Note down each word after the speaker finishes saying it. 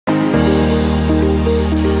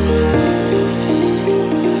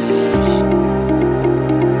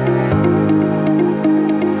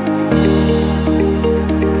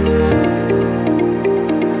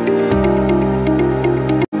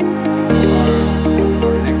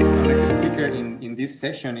this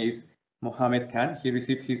session is Mohammed Khan. He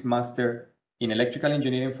received his master in electrical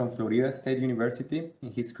engineering from Florida State University.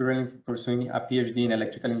 He's currently pursuing a PhD in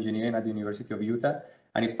electrical engineering at the University of Utah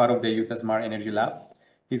and is part of the Utah Smart Energy Lab.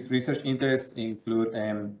 His research interests include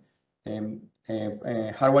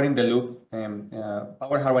hardwiring the loop,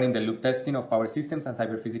 power hardwiring the loop testing of power systems and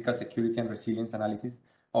cyber-physical security and resilience analysis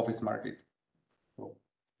of a smart grid.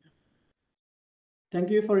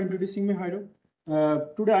 Thank you for introducing me, Haido.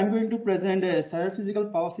 Today I'm going to present a cyber-physical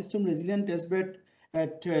power system resilient testbed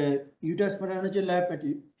at Utah Smart Energy Lab at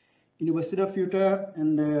University of Utah,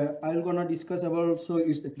 and I'm gonna discuss about also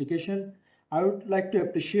its application. I would like to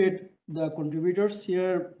appreciate the contributors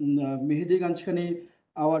here, Mehdi Ganchkani,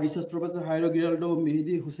 our research professor Haido Giraldo,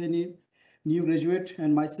 Mehdi Husseini, new graduate,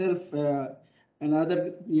 and myself,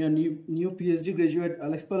 another new PhD graduate,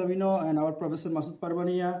 Alex Palomino, and our professor Masoud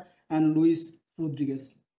Parvania and Luis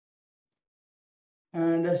Rodriguez.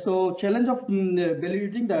 And so challenge of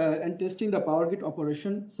validating and testing the power grid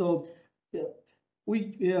operation. So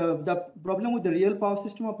the problem with the real power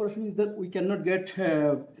system operation is that we cannot get,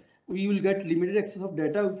 we will get limited access of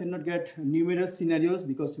data. We cannot get numerous scenarios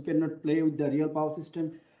because we cannot play with the real power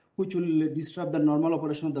system, which will disrupt the normal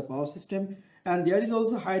operation of the power system. And there is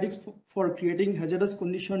also high risk for creating hazardous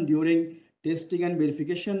condition during testing and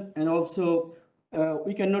verification. And also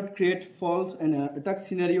we cannot create false and attack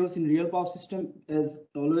scenarios in real power system, as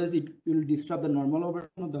always it will disrupt the normal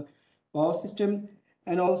operation of the power system.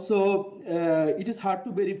 And also it is hard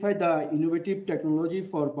to verify the innovative technology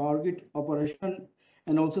for power grid operation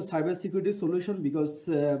and also cyber security solution, because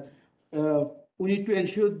we need to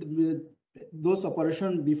ensure those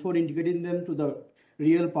operations before integrating them to the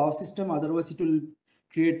real power system. Otherwise it will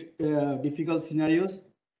create difficult scenarios.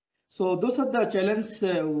 So those are the challenges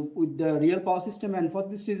with the real power system, and for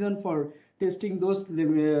this reason, for testing those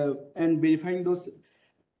and verifying those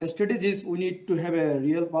strategies, we need to have a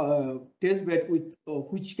real test bed with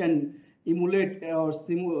which can emulate or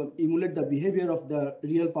emulate the behavior of the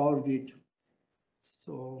real power grid.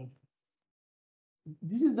 So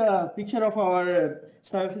this is the picture of our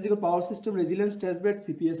cyber physical power system resilience testbed,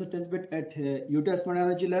 CPSR testbed at Utah Smart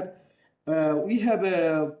Energy Lab. We have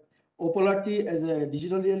a OPOLAR-T as a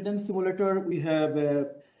digital real-time simulator. We have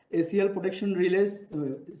ACL protection relays,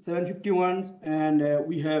 751s, and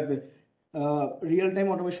we have real-time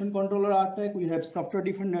automation controller RTAC. We have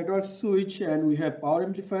software-defined network switch, and we have power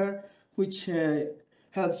amplifier, which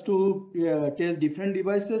helps to test different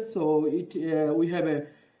devices. So we have a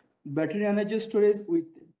battery energy storage with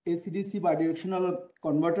AC/DC bidirectional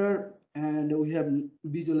converter, and we have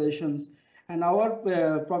visualizations. And our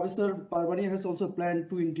Professor Parvani has also planned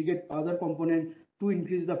to integrate other components to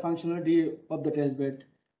increase the functionality of the testbed.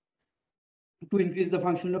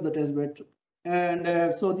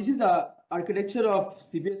 And so this is the architecture of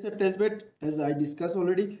CPSR testbed, as I discussed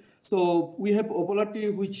already. So we have OPOLAR-T,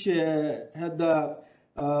 which have the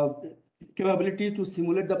capability to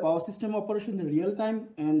simulate the power system operation in real time,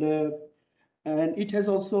 and it has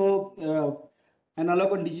also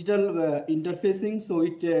analog and digital interfacing, so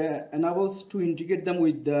it enables to integrate them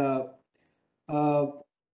with the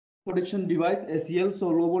protection device SEL, so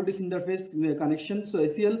low voltage interface connection. So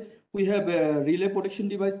SEL, we have a relay protection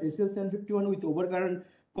device SEL 751 with overcurrent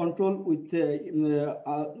control with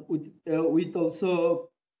also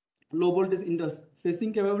low voltage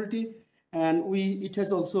interfacing capability, and it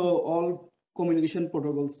has also all communication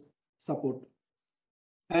protocols support.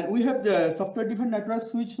 And we have the software-defined network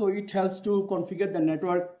switch, so it helps to configure the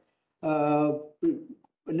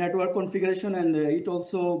network configuration, and it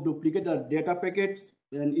also duplicate the data packets,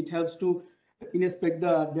 and it helps to inspect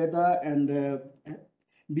the data and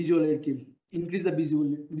visuality, increase the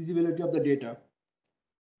visibility of the data.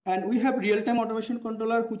 And we have real-time automation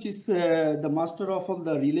controller, which is the master of all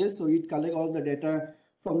the relays. So it collects all the data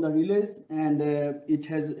from the relays, and it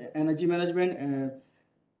has energy management.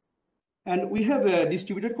 And we have a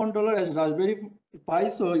distributed controller as Raspberry Pi,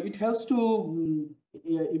 so it helps to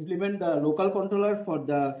implement the local controller for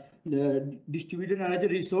the distributed energy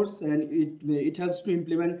resource, and it helps to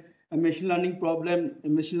implement a machine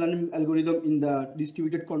learning algorithm in the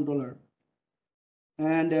distributed controller.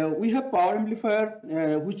 And we have power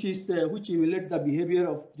amplifier, which emulates the behavior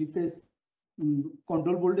of three-phase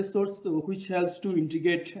control voltage source, which helps to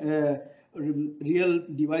integrate real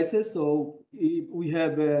devices. So we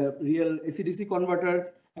have a real AC/DC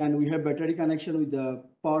converter, and we have battery connection with the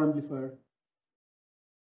power amplifier.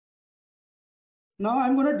 Now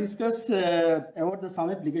I'm going to discuss about some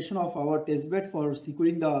application of our testbed for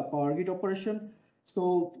securing the power grid operation.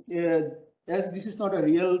 So as this is not a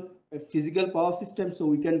real physical power system, so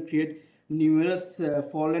we can create numerous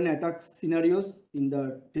fall and attack scenarios in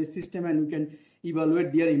the test system, and we can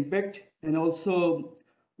evaluate their impact, and also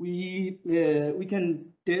we can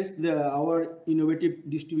test our innovative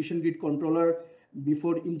distribution grid controller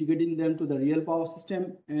before integrating them to the real power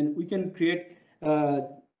system, and we can create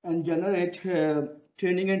and generate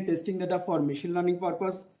training and testing data for machine learning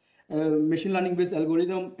purpose, machine learning based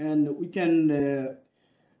algorithm, and we can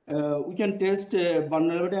test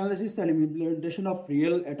vulnerability analysis and implementation of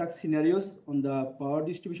real attack scenarios on the power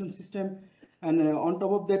distribution system. And on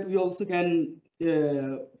top of that, we also can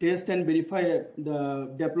test and verify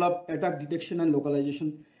the develop attack detection and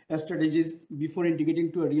localization strategies before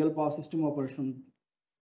integrating to a real power system operation.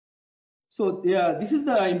 So yeah, this is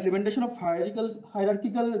the implementation of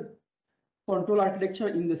hierarchical control architecture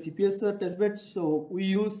in the CPSR testbed. So we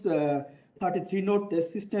use 33 node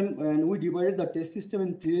test system, and we divided the test system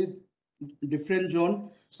in 3 different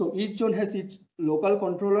zones. So each zone has its local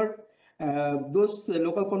controller. Those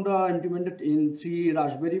local controllers are implemented in 3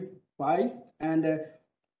 Raspberry Pis, and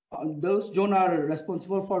those zones are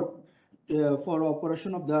responsible for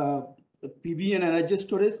operation of the PB and energy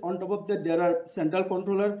storage. On top of that, there are central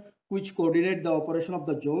controller which coordinate the operation of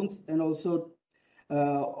the zones, and also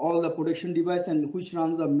all the protection device, and which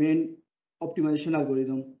runs the main optimization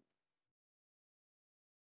algorithm.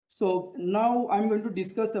 So now I'm going to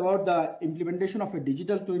discuss about the implementation of a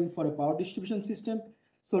digital twin for a power distribution system.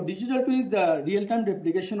 So digital twin is the real-time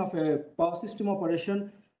replication of a power system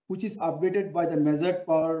operation, which is updated by the measured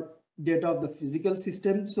power data of the physical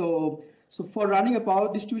system. So for running a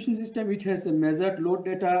power distribution system, it has a measured load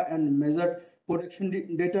data and measured protection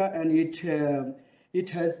data, and it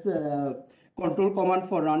has control command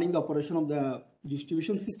for running the operation of the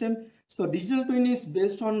distribution system. So digital twin is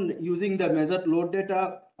based on using the measured load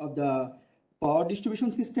data of the power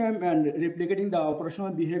distribution system and replicating the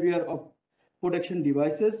operational behavior of protection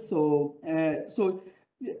devices. So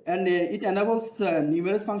it enables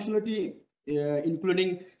numerous functionality,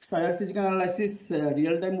 including cyber physical analysis,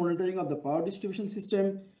 real-time monitoring of the power distribution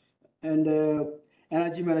system, and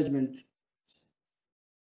energy management.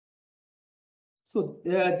 So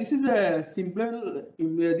this is a simple.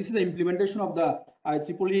 This is the implementation of the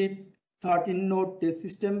IEEE 13 node test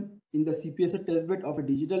system in the CPSR testbed of a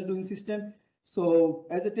digital twin system. So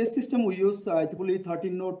as a test system, we use IEEE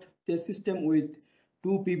 13 node test system with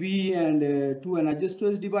 2 PB and 2 energy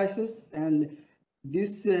storage devices, and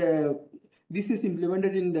this is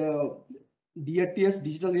implemented in the DRTS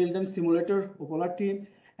digital real-time simulator Opolar team,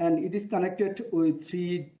 and it is connected with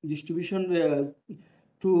 3 distribution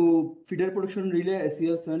to feeder production relay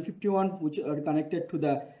SEL 751, which are connected to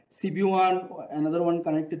the CB1, another one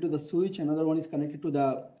connected to the switch, another one is connected to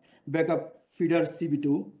the backup feeder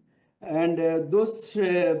CB2. And those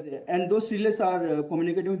relays are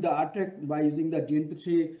communicating with the RTEC by using the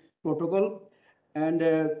DNP3 protocol, and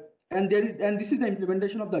this is the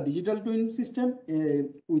implementation of the digital twin system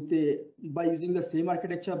by using the same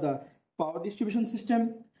architecture of the power distribution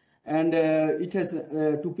system, and it has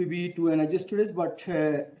 2 PB, 2 energy storage. But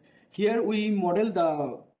here we model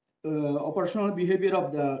the operational behavior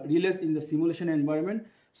of the relays in the simulation environment.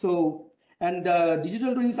 So, and the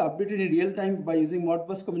digital twin is updated in real time by using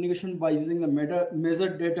Modbus communication, by using the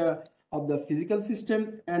measured data of the physical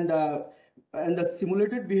system, and the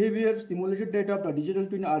simulated data of the digital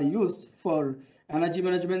twin are used for energy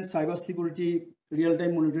management, cyber security,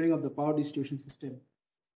 real-time monitoring of the power distribution system.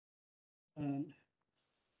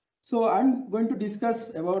 So I'm going to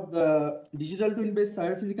discuss about the digital twin-based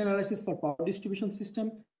cyber physical analysis for power distribution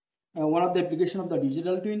system, one of the application of the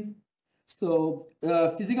digital twin. So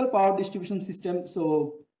physical power distribution system,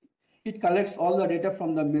 so it collects all the data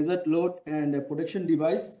from the measured load and protection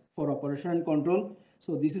device for operation and control.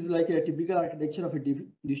 So this is like a typical architecture of a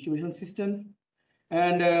distribution system.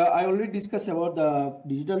 And I already discussed about the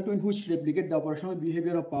digital twin, which replicate the operational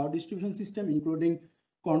behavior of power distribution system, including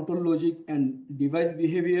control logic and device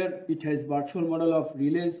behavior. It has virtual model of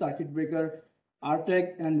relay, circuit breaker,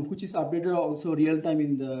 RTEC, and which is updated also real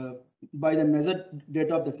time by the measured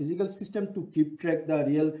data of the physical system to keep track the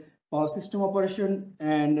real power system operation.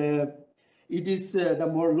 And it is the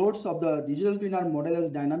more loads of the digital twin are modeled as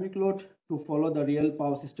dynamic load to follow the real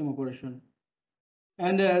power system operation.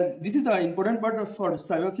 And this is the important part for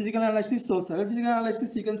cyber physical analysis. So cyber physical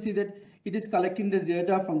analysis, you can see that it is collecting the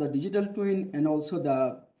data from the digital twin and also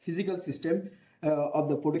the physical system of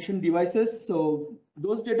the protection devices. So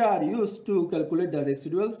those data are used to calculate the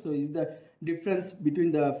residuals. So is the difference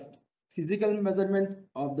between the physical measurement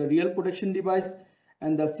of the real protection device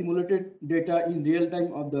and the simulated data in real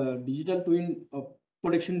time of the digital twin of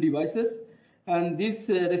protection devices. And these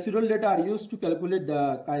residual data are used to calculate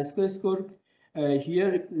the chi-square score.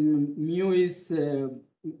 Here mu is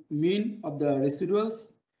mean of the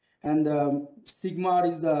residuals, and sigma r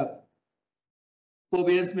is the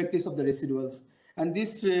covariance matrix of the residuals. And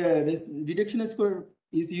this detection score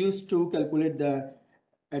is used to calculate the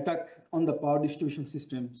attack on the power distribution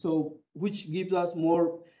system. So which gives us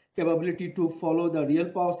more capability to follow the real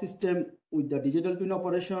power system with the digital twin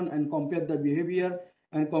operation and compare the behavior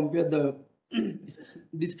and compare the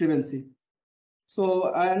discrepancy.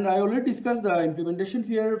 So, and I already discussed the implementation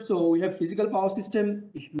here. So we have physical power system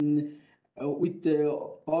with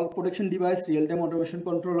all protection device, real-time automation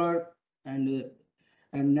controller, and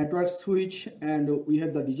network switch, and we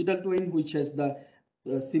have the digital twin, which has the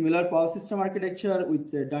similar power system architecture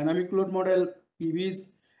with the dynamic load model, PVs,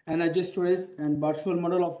 energy storage, and virtual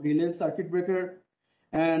model of relay circuit breaker.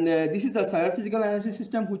 And this is the cyber physical analysis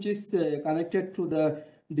system, which is connected to the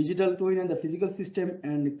digital twin and the physical system,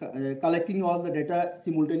 and collecting all the data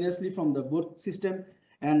simultaneously from the both system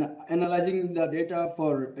and analyzing the data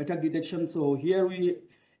for attack detection. So here we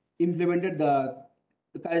implemented the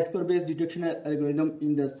chi-square based detection algorithm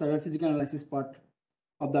in the cyber physical analysis part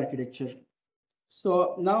of the architecture.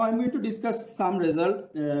 So now I'm going to discuss some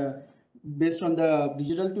result based on the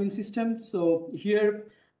digital twin system. So here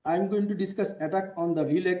I'm going to discuss attack on the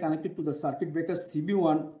relay connected to the circuit breaker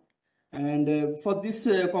CB1. And for this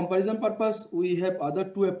comparison purpose, we have other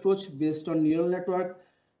two approach based on neural network,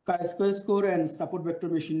 chi-square score, and support vector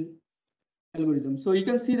machine algorithm. So you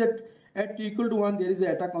can see that at t equal to 1, there is an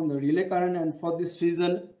attack on the relay current, and for this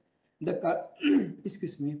reason, the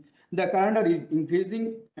excuse me, the current are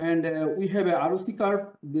increasing, and we have a ROC curve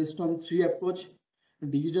based on 3 approach: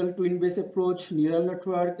 digital twin based approach, neural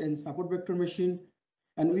network, and support vector machine.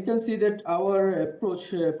 And we can see that our approach,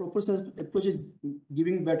 proposed approach, is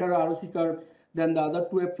giving better ROC curve than the other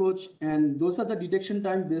 2 approach, and those are the detection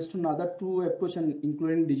time based on other 2 approach, and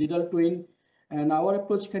including digital twin. And our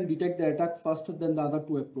approach can detect the attack faster than the other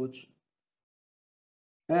 2 approach.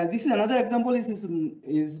 This is another example. This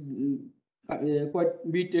is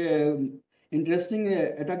quite bit interesting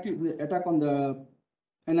attack on the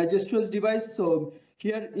energy storage device. So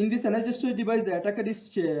here in this energy storage device, the attacker is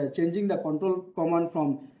changing the control command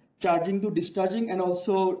from charging to discharging, and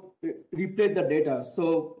also replay the data.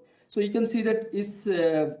 So you can see that is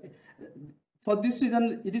for this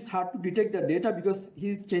reason it is hard to detect the data, because he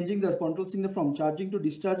is changing the control signal from charging to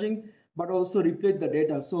discharging, but also replay the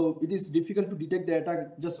data. So it is difficult to detect the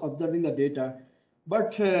attack just observing the data.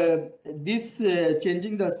 But this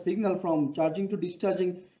changing the signal from charging to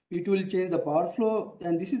discharging, it will change the power flow,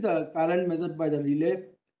 and this is the current measured by the relay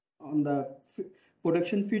on the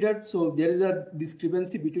protection feeder. So there is a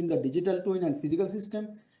discrepancy between the digital twin and physical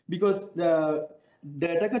system, because the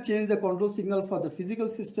attacker changed the control signal for the physical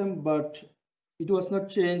system, but it was not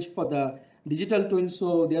changed for the digital twin.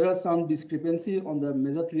 So there are some discrepancy on the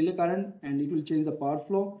measured relay current, and it will change the power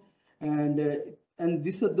flow. And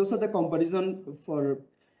those are the comparison for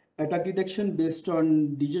attack detection based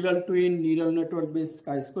on digital twin, neural network based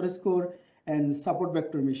chi-square score, and support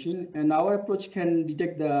vector machine. And our approach can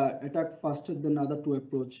detect the attack faster than other 2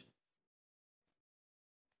 approach.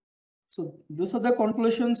 So those are the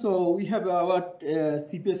conclusions. So we have our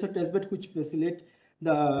CPSR testbed, which facilitate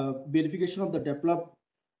the verification of the developed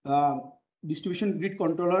distribution grid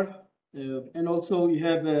controller, and also we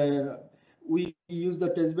have we use the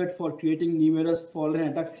testbed for creating numerous fault and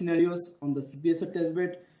attack scenarios on the CPSR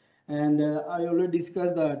testbed. And I already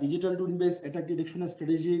discussed the digital twin based attack detection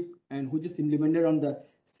strategy, and which is implemented on the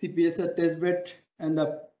CPSR testbed. And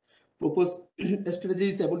the proposed strategy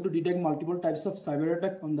is able to detect multiple types of cyber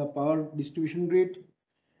attack on the power distribution grid.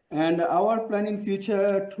 And our plan in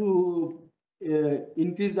future to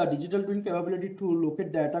increase the digital twin capability to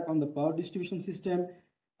locate the attack on the power distribution system,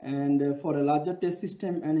 and for a larger test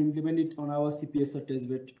system, and implement it on our CPSR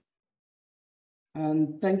testbed.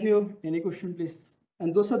 And thank you. Any question, please?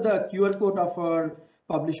 And those are the QR code of our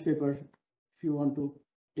published paper, if you want to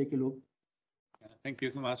take a look. Thank you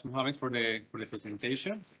so much, Mohammed, for the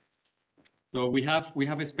presentation. So we have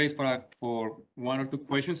a space for 1 or 2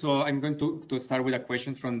 questions. So I'm going to start with a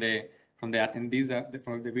question from the attendees,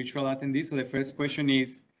 from the virtual attendees. So the first question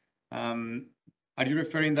is, are you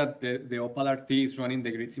referring that the Opal RT is running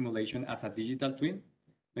the grid simulation as a digital twin?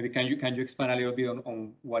 Maybe can you expand a little bit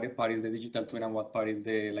on what part is the digital twin and what part is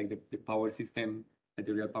the power system,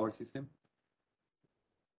 the real power system?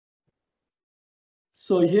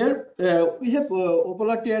 So here we have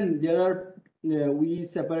Opal RT, and there are we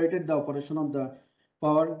separated the operation of the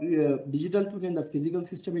power digital twin and the physical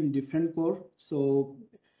system in different core. So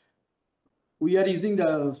we are using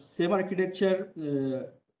the same architecture,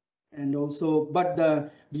 and also, but the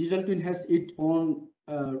digital twin has its own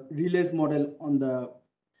relays model on the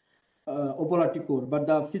OPOLART core, but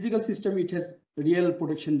the physical system, it has real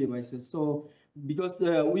protection devices. So because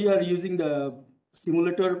we are using the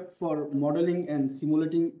simulator for modeling and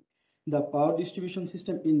simulating the power distribution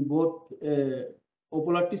system in both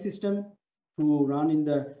OPOLART system to run in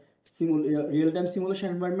the real-time simulation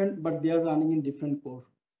environment, but they are running in different core.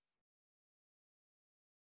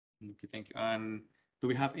 Okay, thank you. And do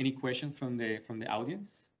we have any questions from the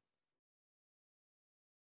audience?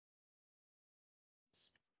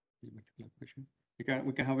 Question. We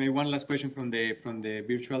can have one last question from the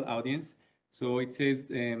virtual audience. So it says,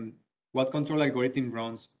 what control algorithm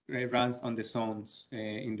runs on the zones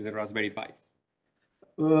in the Raspberry Pis?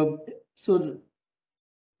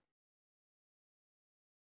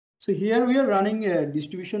 So here we are running a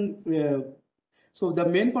distribution. So the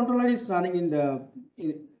main controller is running the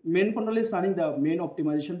main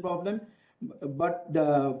optimization problem, but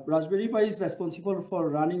the Raspberry Pi is responsible for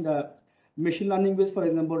running the machine learning based, for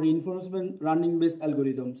example, reinforcement learning based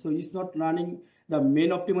algorithm. So it's not running the main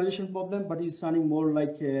optimization problem, but it's running more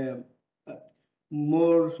like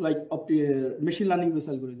machine learning based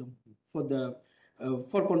algorithm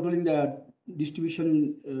for controlling the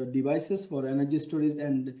distribution devices for energy storage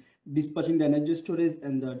and dispatching the energy storage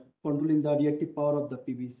and controlling the reactive power of the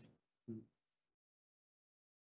PBs.